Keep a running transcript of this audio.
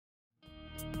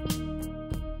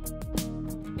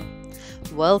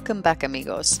Welcome back,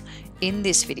 amigos. In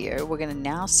this video, we're going to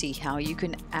now see how you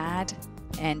can add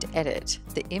and edit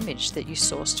the image that you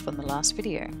sourced from the last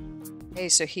video. Okay,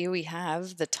 so here we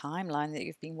have the timeline that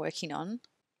you've been working on.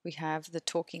 We have the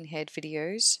talking head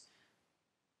videos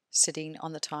sitting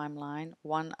on the timeline,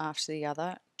 one after the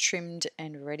other, trimmed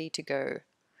and ready to go.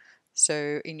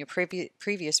 So in your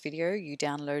previous video, you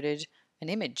downloaded an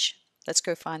image. Let's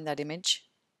go find that image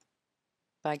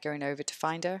by going over to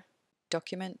Finder,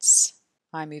 Documents,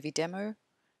 iMovie Demo,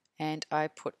 and I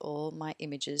put all my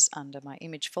images under my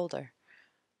image folder.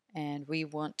 And we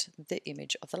want the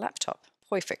image of the laptop.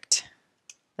 Perfect.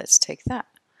 Let's take that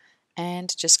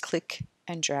and just click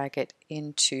and drag it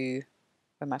into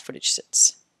where my footage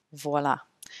sits. Voila.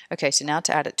 Okay, so now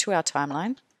to add it to our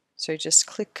timeline. So just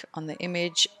click on the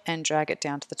image and drag it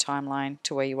down to the timeline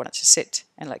to where you want it to sit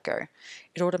and let go.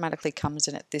 It automatically comes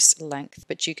in at this length,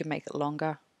 but you can make it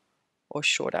longer or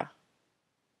shorter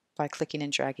by clicking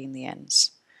and dragging the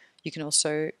ends. You can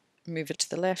also move it to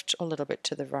the left or a little bit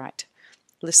to the right.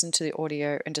 Listen to the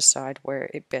audio and decide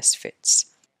where it best fits.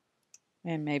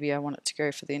 And maybe I want it to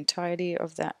go for the entirety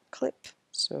of that clip,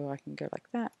 so I can go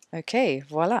like that. Okay,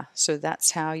 voila. So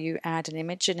that's how you add an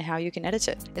image and how you can edit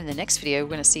it. In the next video,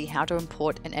 we're going to see how to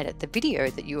import and edit the video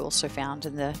that you also found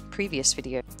in the previous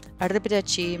video.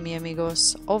 Arrivederci, mi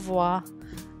amigos. Au revoir.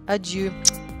 Adieu.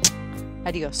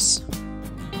 Adios.